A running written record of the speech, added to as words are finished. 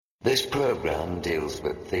This program deals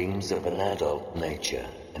with themes of an adult nature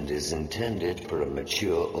and is intended for a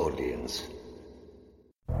mature audience.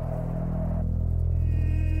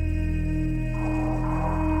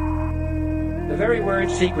 The very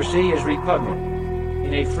word secrecy is repugnant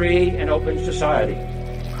in a free and open society.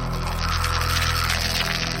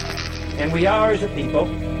 And we are, as a people,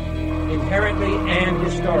 inherently and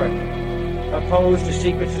historically opposed to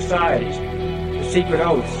secret societies, to secret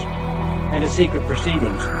oaths, and to secret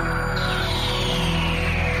proceedings.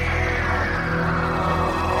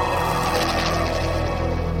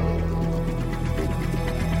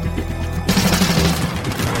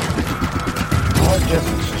 Our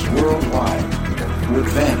differences worldwide would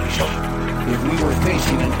vanish if we were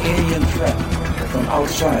facing an alien threat from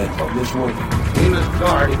outside of this world. We must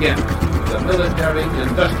guard against the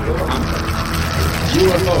military-industrial complex.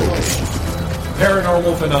 UFOs,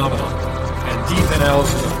 paranormal phenomena, and deep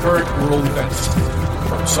analysis of current world events.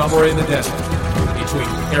 From somewhere in the desert, between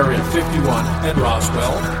Area 51 and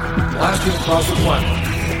Roswell, blasting across the planet,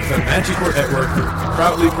 the Manticore Network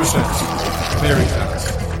proudly presents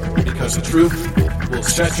Veritas, because the truth will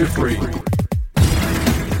set you free.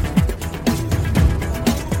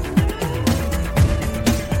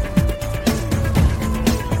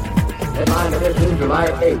 Headline edition, July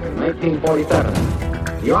 8, 1947.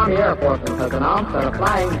 The Army Air Forces has announced that a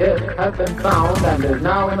flying disc has been found and is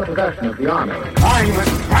now in the possession of the Army. I'm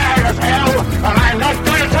as mad as hell, and I'm not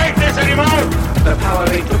going to take this anymore! The power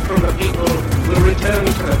they took from the people will return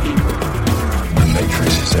to the people. The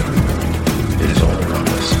Matrix is everywhere. It is all around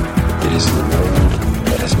us. It is the world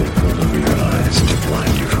that has been pulled over your eyes to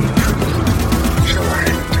blind you from the truth. Shall I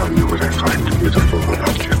tell you what I find beautiful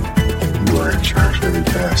about you? You are in charge very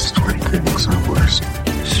fast when things are worse.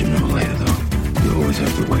 Sooner or later, though, you always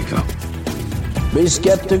have to wake up. Be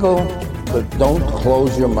skeptical, but don't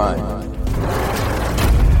close your mind.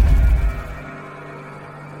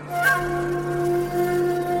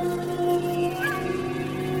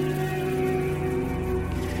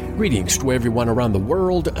 Greetings to everyone around the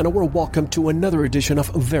world, and a warm welcome to another edition of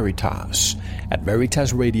Veritas at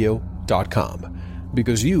veritasradio.com,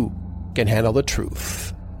 because you can handle the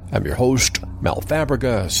truth. I'm your host, Mel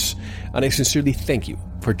Fabregas, and I sincerely thank you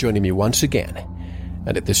for joining me once again.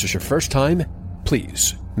 And if this is your first time,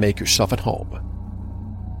 please make yourself at home.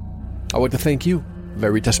 I want to thank you,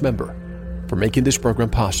 Veritas member, for making this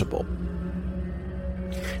program possible.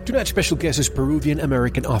 Tonight's special guest is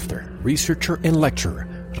Peruvian-American author, researcher, and lecturer,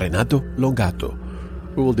 Renato Longato,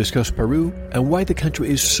 who will discuss Peru and why the country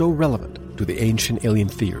is so relevant to the ancient alien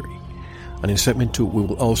theory. And in segment 2, we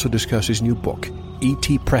will also discuss his new book,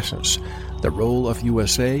 E.T. Presence, The Role of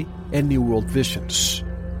USA and New World Visions.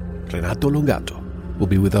 Renato Longato will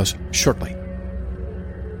be with us shortly.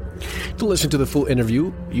 To listen to the full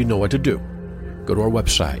interview, you know what to do. Go to our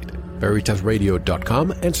website,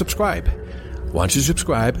 veritasradio.com, and subscribe. Once you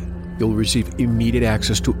subscribe, you'll receive immediate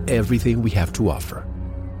access to everything we have to offer.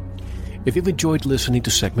 If you've enjoyed listening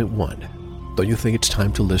to segment 1, don't you think it's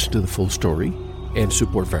time to listen to the full story and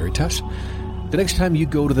support Veritas? The next time you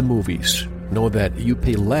go to the movies, know that you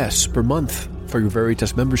pay less per month for your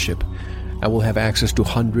Veritas membership and will have access to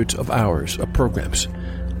hundreds of hours of programs,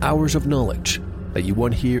 hours of knowledge that you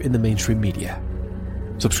won't hear in the mainstream media.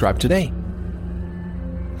 Subscribe today.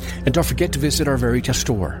 And don't forget to visit our Veritas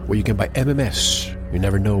store, where you can buy MMS. You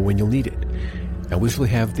never know when you'll need it. And we still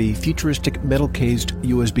have the futuristic metal-cased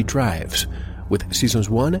USB drives with Seasons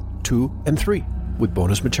 1, 2, and 3 with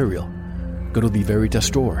bonus material. Go to the Veritas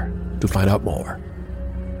store to find out more.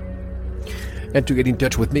 And to get in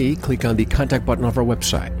touch with me, click on the contact button of our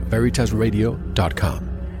website, veritasradio.com.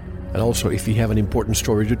 And also, if you have an important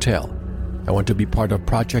story to tell and want to be part of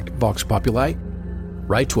Project Vox Populi,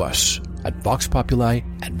 write to us at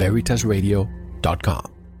voxpopuli@veritasradio.com.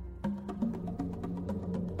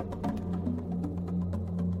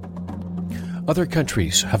 Other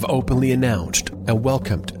countries have openly announced and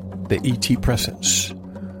welcomed the ET presence.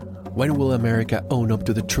 When will America own up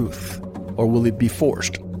to the truth, or will it be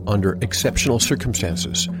forced, under exceptional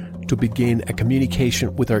circumstances, to begin a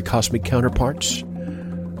communication with our cosmic counterparts?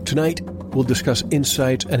 Tonight, we'll discuss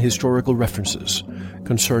insights and historical references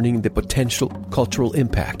concerning the potential cultural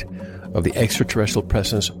impact of the extraterrestrial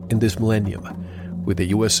presence in this millennium, with the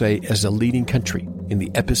USA as the leading country in the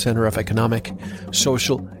epicenter of economic,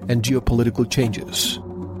 social, and geopolitical changes.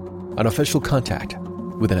 Unofficial contact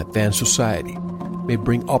with an advanced society may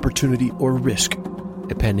bring opportunity or risk,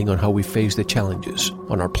 depending on how we face the challenges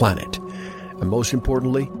on our planet, and most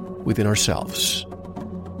importantly, within ourselves.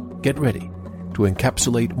 Get ready to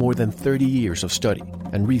encapsulate more than 30 years of study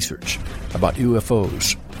and research about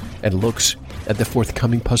UFOs and looks at the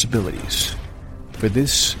forthcoming possibilities. For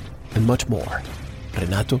this and much more.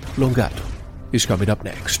 Renato Longato is coming up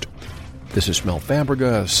next. This is Mel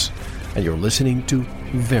Fabregas, and you're listening to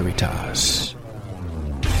Veritas.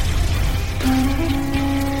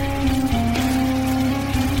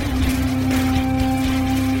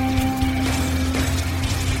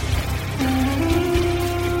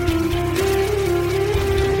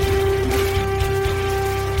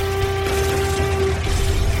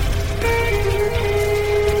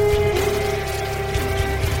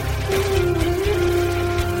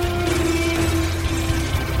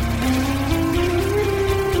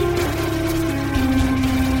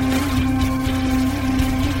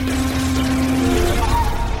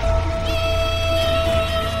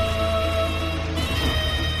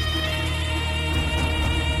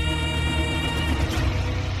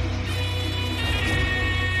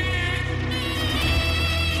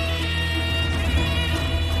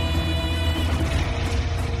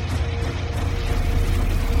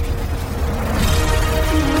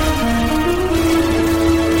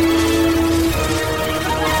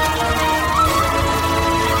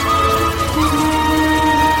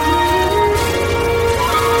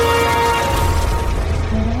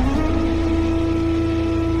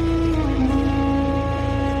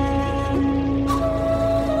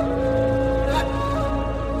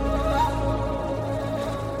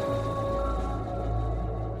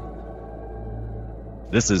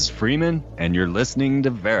 This is Freeman, and you're listening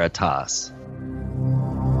to Veritas.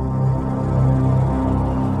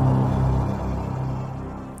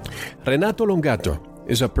 Renato Longato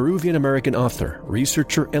is a Peruvian-American author,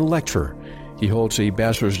 researcher, and lecturer. He holds a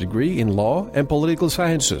bachelor's degree in law and political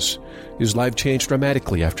sciences. His life changed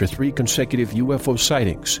dramatically after 3 consecutive UFO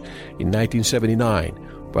sightings in 1979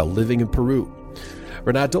 while living in Peru.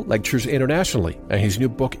 Renato lectures internationally, and his new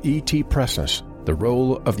book, E.T. Presence, The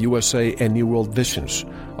Role of USA and New World Visions,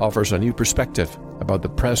 offers a new perspective about the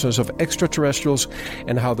presence of extraterrestrials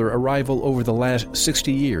and how their arrival over the last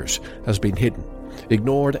 60 years has been hidden,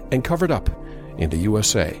 ignored, and covered up in the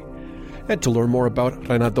USA. And to learn more about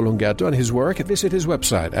Renato Longato and his work, visit his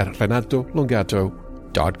website at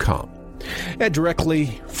renatolongato.com. And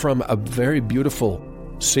directly from a very beautiful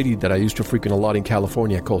city that I used to frequent a lot in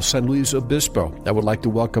California called San Luis Obispo, I would like to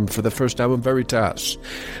welcome for the first time on Veritas,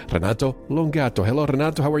 Renato Longato. Hello,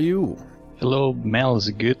 Renato. How are you? Hello, Mel. It's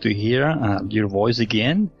good to hear your voice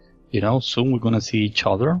again. You know, soon we're going to see each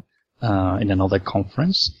other in another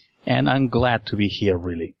conference, and I'm glad to be here,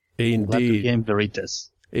 really. Indeed. Glad to be in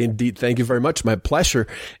Veritas. Indeed. Thank you very much. My pleasure.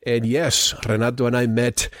 And yes, Renato and I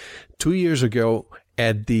met 2 years ago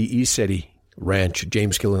at the ECETI Ranch,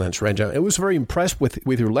 James Gilliland's ranch. I was very impressed with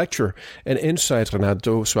your lecture and insights,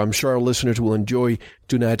 Renato, so I'm sure our listeners will enjoy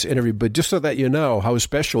tonight's interview. But just so that you know how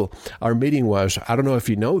special our meeting was, I don't know if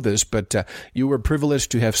you know this, but you were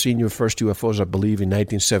privileged to have seen your first UFOs, I believe, in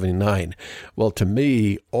 1979. Well, to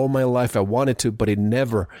me, all my life I wanted to, but it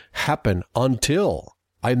never happened until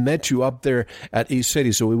I met you up there at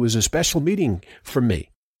ECETI, so it was a special meeting for me.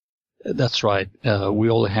 That's right. We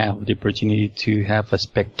all have the opportunity to have a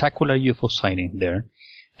spectacular UFO sighting there.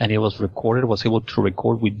 And it was able to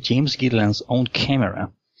record with James Gilliland's own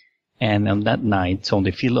camera. And on that night, on the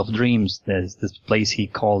Field of Dreams, there's this place he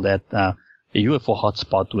called that a UFO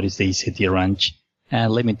hotspot, which is the ECETI Ranch.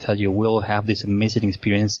 And let me tell you, we'll have this amazing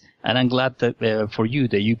experience. And I'm glad that for you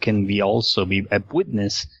that you can also be a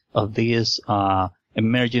witness of this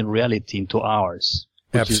emerging reality into ours.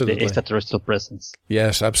 Which Absolutely. Is the extraterrestrial presence.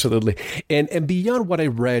 Yes, absolutely. And beyond what I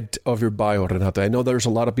read of your bio, Renato, I know there's a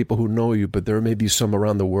lot of people who know you, but there may be some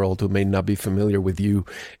around the world who may not be familiar with you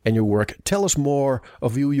and your work. Tell us more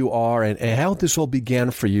of who you are and how this all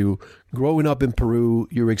began for you, growing up in Peru,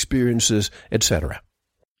 your experiences, etc.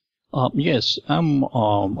 Yes, I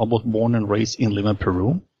was born and raised in Lima,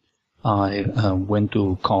 Peru. I went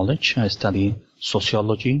to college. I studied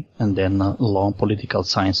sociology and then law and political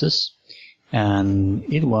sciences. And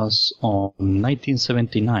it was on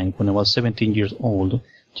 1979 when I was 17 years old,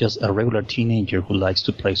 just a regular teenager who likes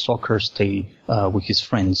to play soccer, stay with his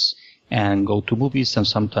friends, and go to movies and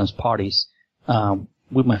sometimes parties.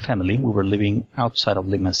 With my family, we were living outside of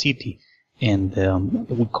Lima City, and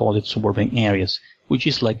we call it suburban areas, which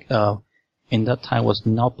is like in that time was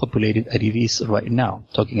not populated as it is right now.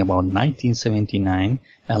 Talking about 1979,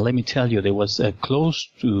 and let me tell you, there was close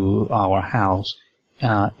to our house.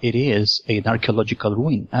 It is an archaeological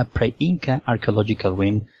ruin, a pre-Inca archaeological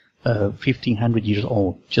ruin, 1500 years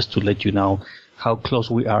old, just to let you know how close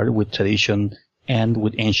we are with tradition and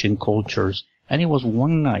with ancient cultures. And it was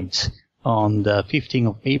one night on the 15th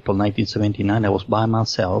of April, 1979, I was by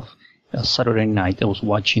myself, a Saturday night, I was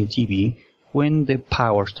watching TV when the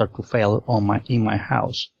power started to fail in my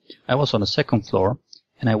house. I was on the second floor,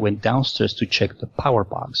 and I went downstairs to check the power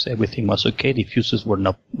box. Everything was okay. The fuses were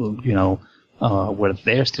not, were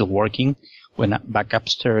there, still working. Went back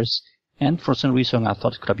upstairs, and for some reason I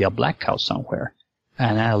thought it could be a blackout somewhere.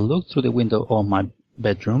 And I looked through the window of my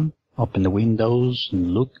bedroom, opened the windows,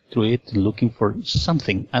 and looked through it, looking for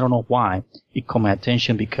something. I don't know why. It caught my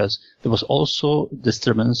attention because there was also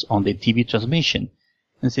disturbance on the TV transmission.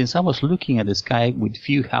 And since I was looking at the sky with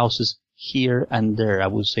few houses here and there, I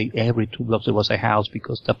would say every 2 blocks there was a house,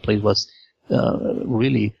 because that place was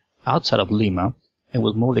really outside of Lima. It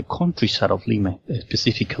was more the countryside of Lima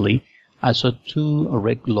specifically. I saw 2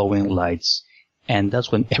 red glowing lights, and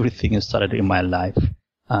that's when everything started in my life,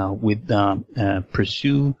 with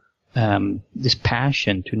pursue this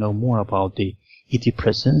passion to know more about the ET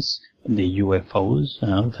presence, the UFOs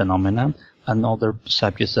phenomena, and other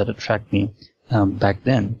subjects that attract me back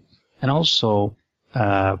then. And also,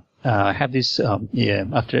 I have this,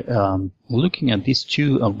 after looking at these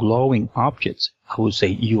 2 glowing objects, I would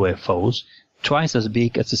say UFOs, twice as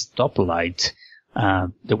big as a stoplight.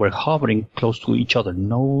 They were hovering close to each other,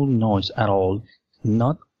 no noise at all,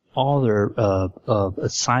 not other a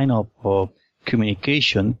sign of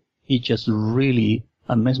communication. It just really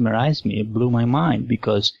mesmerized me. It blew my mind,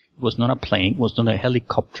 because it was not a plane, it was not a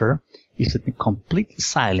helicopter. It's in complete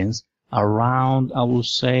silence around, I would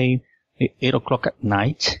say, 8 o'clock at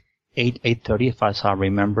night, 8:30 as I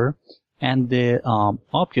remember. And the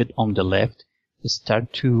object on the left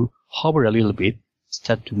started to hover a little bit,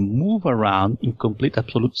 start to move around in complete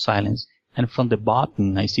absolute silence. And from the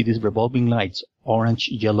bottom, I see these revolving lights, orange,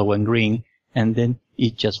 yellow, and green. And then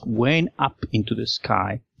it just went up into the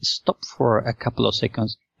sky, stopped for a couple of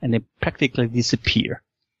seconds, and then practically disappeared.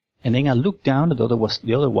 And then I looked down, the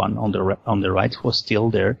other one on the right was still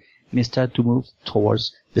there, and it started to move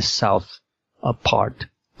towards the south part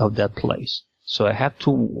of that place. So I had to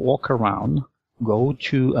walk around,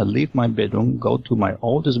 leave my bedroom, go to my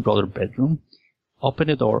oldest brother's bedroom, open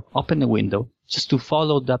the door, open the window, just to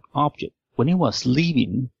follow that object. When it was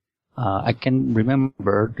leaving, I can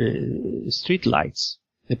remember the street lights,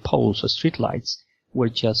 the poles of street lights were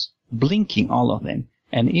just blinking, all of them.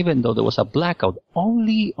 And even though there was a blackout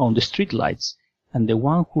only on the street lights, and the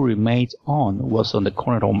one who remained on was on the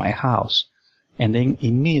corner of my house. And then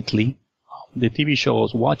immediately, the TV show I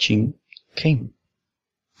was watching came.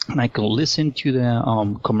 And I could listen to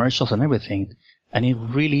the commercials and everything, and it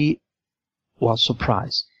really was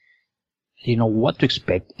surprised. I didn't know what to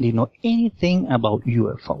expect. I didn't know anything about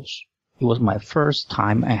UFOs. It was my first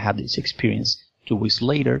time I had this experience. 2 weeks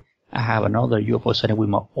later, I have another UFO sighting with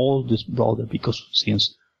my oldest brother, because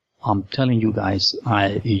since I'm telling you guys,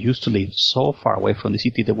 I used to live so far away from the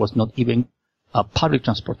city, there was not even a public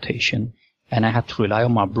transportation, and I had to rely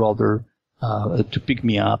on my brother to pick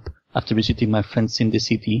me up after visiting my friends in the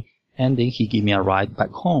city, and then he gave me a ride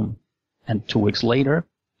back home. And 2 weeks later,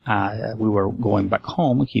 we were going back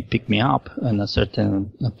home. He picked me up in a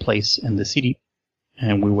certain place in the city,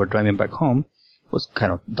 and we were driving back home. It was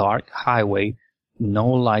kind of dark highway, no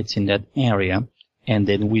lights in that area, and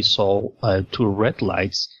then we saw 2 red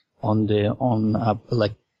lights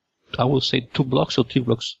like I would say 2 blocks or 3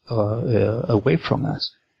 blocks away from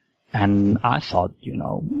us. And I thought,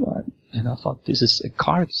 this is a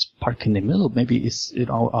car that's parked in the middle. Maybe it's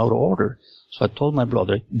out of order. So I told my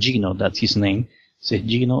brother, Gino, that's his name. I said,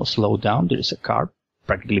 Gino, slow down. There's a car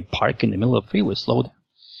practically parked in the middle of the freeway. Slow down.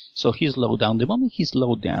 So he slowed down. The moment he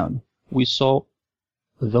slowed down, we saw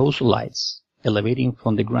those lights elevating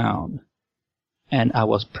from the ground. And I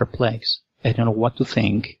was perplexed. I didn't know what to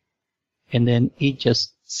think. And then it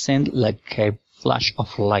just sent like a flash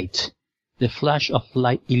of light. The flash of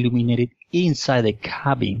light illuminated inside the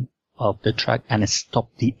cabin of the truck and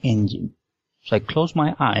stopped the engine. So I closed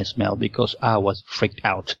my eyes, Mel, because I was freaked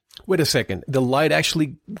out. Wait a second. The light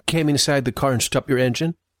actually came inside the car and stopped your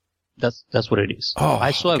engine? That's what it is. Oh,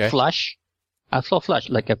 I saw a flash. I saw a flash,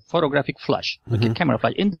 like a photographic flash, like a camera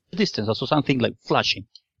flash. In the distance, I saw something like flashing.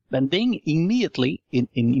 And then immediately,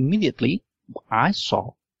 I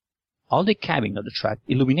saw all the cabin of the truck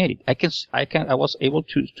illuminated. I was able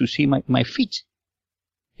to see my feet.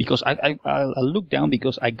 Because I looked down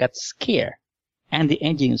because I got scared. And the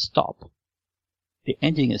engine stopped.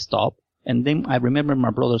 And then I remember my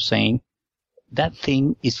brother saying, that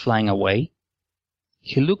thing is flying away.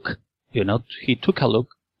 He took a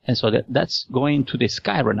look, and so that's going to the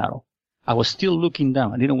sky, Renato. I was still looking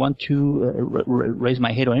down. I didn't want to raise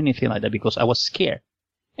my head or anything like that because I was scared.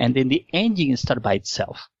 And then the engine started by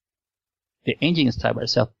itself.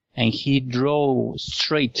 And he drove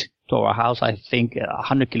straight to our house, I think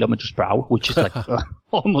 100 kilometers per hour, which is like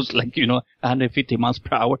almost like, 150 miles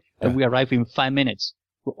per hour. And we arrived in 5 minutes.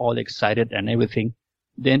 We're all excited and everything.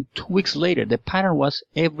 Then 2 weeks later, the pattern was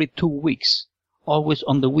every 2 weeks, always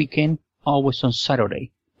on the weekend, always on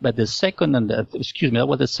Saturday. But that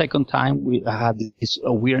was the second time I had this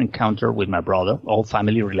weird encounter with my brother, all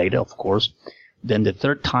family related, of course. Then the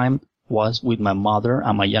third time was with my mother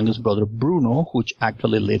and my youngest brother, Bruno, which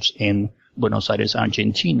actually lives in Buenos Aires,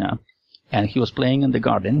 Argentina. And he was playing in the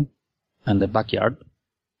garden, in the backyard.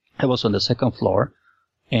 I was on the second floor,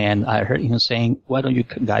 and I heard him saying, "Why don't you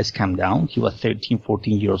guys come down?" He was 13,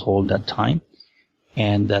 14 years old that time.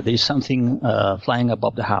 And there's something flying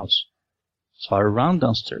above the house. So I ran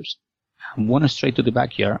downstairs. I went straight to the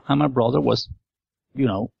backyard, and my brother was,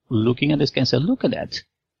 looking at the sky and said, "Look at that."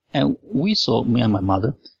 And we saw, me and my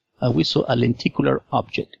mother, we saw a lenticular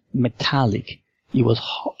object, metallic. It was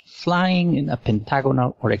flying in a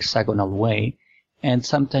pentagonal or hexagonal way. And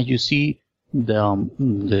sometimes you see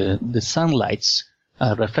the sunlights,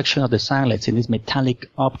 reflection of the sunlights in this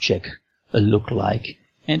metallic object look like.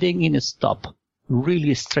 And then it stopped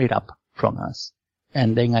really straight up from us.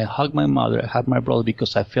 And then I hugged my mother, I hugged my brother,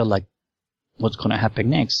 because I felt like, what's going to happen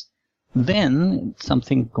next? Then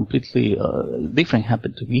something completely different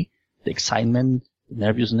happened to me. The excitement, the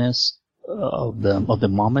nervousness of the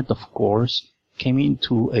moment, of course, came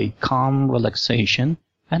into a calm relaxation,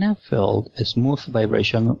 and I felt a smooth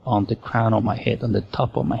vibration on the crown of my head, on the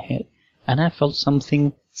top of my head. And I felt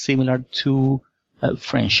something similar to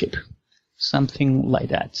friendship, something like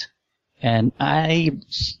that. And I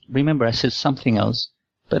remember I said something else,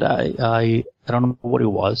 but I don't know what it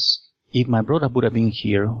was. If my brother would have been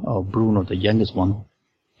here, or Bruno, the youngest one,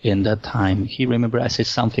 in that time, he remembered I said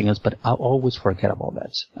something else, but I always forget about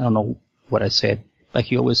that. I don't know what I said, but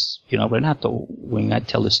he always, Renato, when I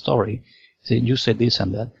tell the story, he said, "You said this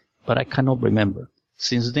and that," but I cannot remember.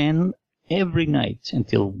 Since then, every night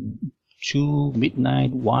until 2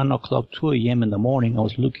 midnight, 1 o'clock, 2 a.m. in the morning, I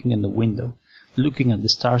was looking in the window, looking at the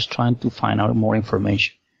stars, trying to find out more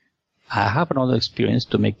information. I have another experience,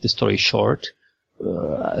 to make the story short.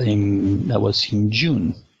 That was in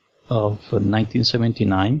June of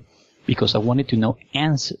 1979, because I wanted to know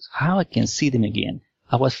answers, how I can see them again.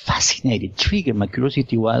 I was fascinated, triggered. My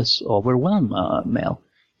curiosity was overwhelmed, Mel.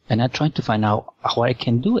 And I tried to find out how I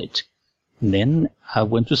can do it. And then I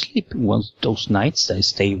went to sleep. Once those nights, I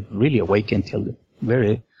stayed really awake until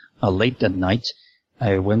very late at night.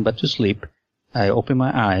 I went back to sleep. I opened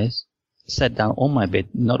my eyes, sat down on my bed,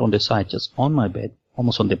 not on the side, just on my bed,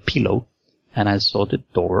 almost on the pillow, and I saw the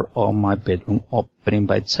door of my bedroom opening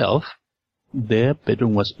by itself. The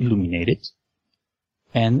bedroom was illuminated,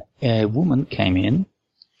 and a woman came in.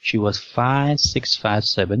 She was 5'6",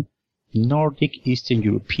 5'7", Nordic Eastern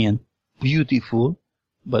European, beautiful,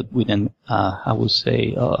 but with an, I would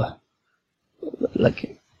say,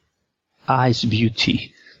 like ice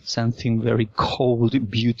beauty, something very cold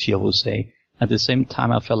beauty, I would say. At the same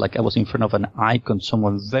time, I felt like I was in front of an icon,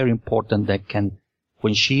 someone very important that can,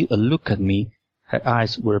 when she looked at me, her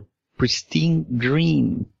eyes were pristine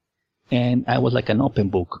green, and I was like an open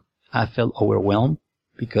book. I felt overwhelmed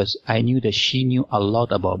because I knew that she knew a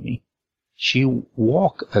lot about me. She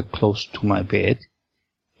walked close to my bed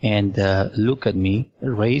and looked at me,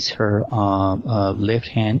 raised her left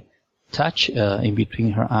hand, touched in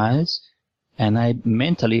between her eyes, and I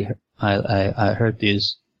mentally, I heard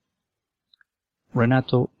this: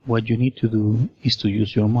 "Renato, what you need to do is to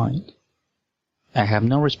use your mind." I have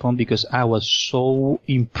no response because I was so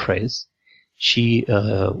impressed. She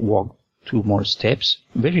walked 2 more steps,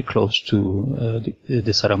 very close to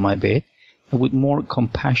the side of my bed, and with more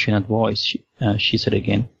compassionate voice, she said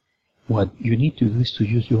again, "What you need to do is to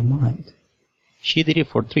use your mind." She did it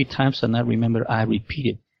for 3 times, and I remember I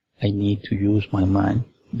repeated, "I need to use my mind."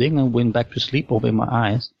 Then I went back to sleep, opened my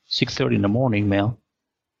eyes, 6:30 in the morning, Mel.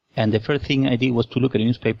 And the first thing I did was to look at the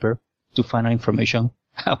newspaper to find out information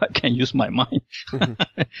how I can use my mind.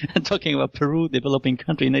 Talking about Peru, developing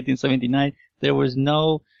country in 1979, there was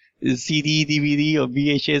no CD, DVD, or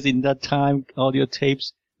VHS in that time, audio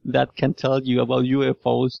tapes that can tell you about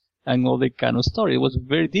UFOs and all that kind of story. It was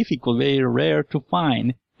very difficult, very rare to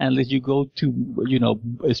find, unless you go to,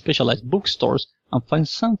 specialized bookstores and find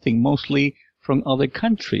something, mostly from other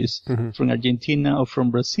countries, from Argentina or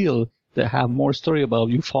from Brazil, that have more story about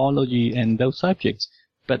ufology and those subjects.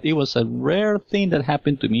 But it was a rare thing that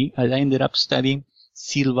happened to me. I ended up studying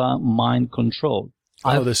Silva mind control.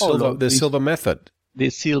 The Silva method. The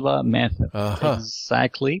Silva method.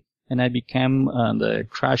 Exactly. And I became the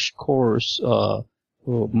crash course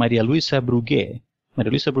Maria Luisa Brugué.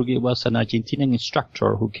 Maria Luisa Brugué was an Argentinian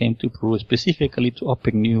instructor who came to Peru specifically to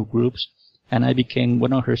open new groups. And I became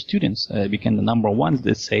one of her students. I became the number 1,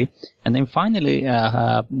 let's say. And then finally, I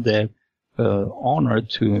have the honor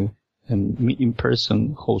to meet in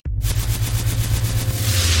person host.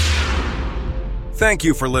 Thank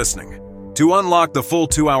you for listening. To unlock the full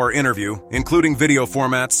 2-hour interview, including video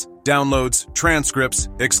formats, downloads, transcripts,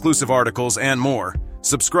 exclusive articles, and more,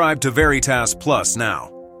 subscribe to Veritas Plus now.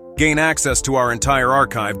 Gain access to our entire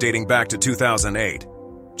archive dating back to 2008.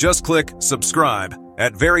 Just click subscribe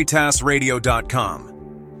at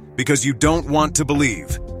veritasradio.com. Because you don't want to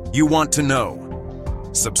believe, you want to know.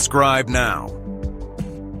 Subscribe now.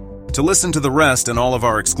 To listen to the rest and all of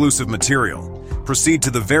our exclusive material, proceed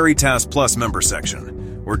to the Veritas Plus member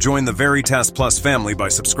section, or join the Veritas Plus family by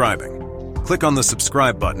subscribing. Click on the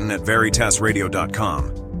subscribe button at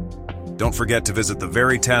veritasradio.com. Don't forget to visit the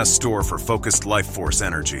Veritas store for focused life force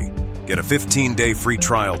energy. Get a 15-day free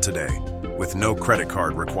trial today, with no credit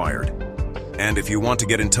card required. And if you want to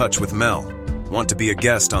get in touch with Mel, want to be a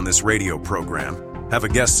guest on this radio program, have a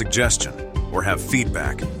guest suggestion, or have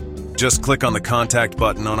feedback, just click on the contact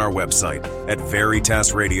button on our website at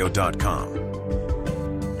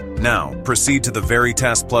veritasradio.com. Now, proceed to the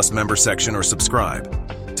Veritas Plus member section or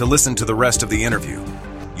subscribe to listen to the rest of the interview.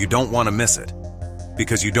 You don't want to miss it.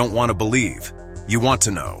 Because you don't want to believe, you want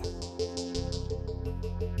to know.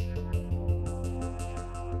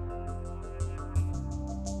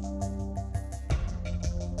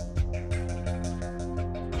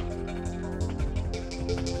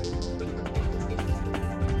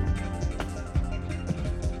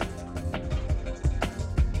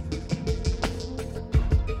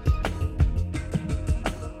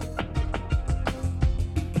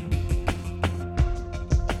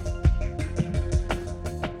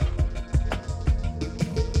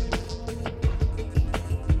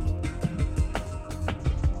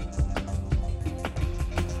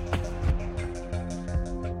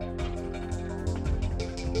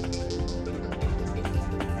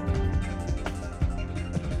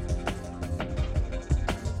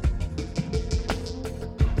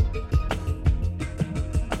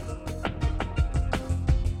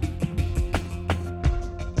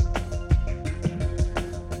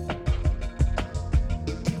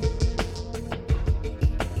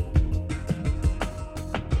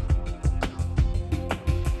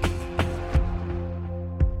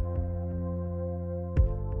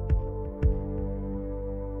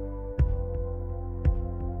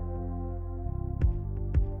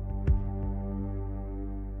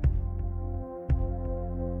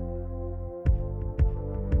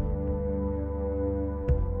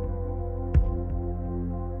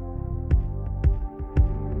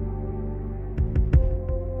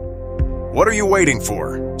 What are you waiting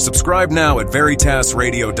for? Subscribe now at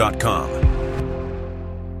veritasradio.com.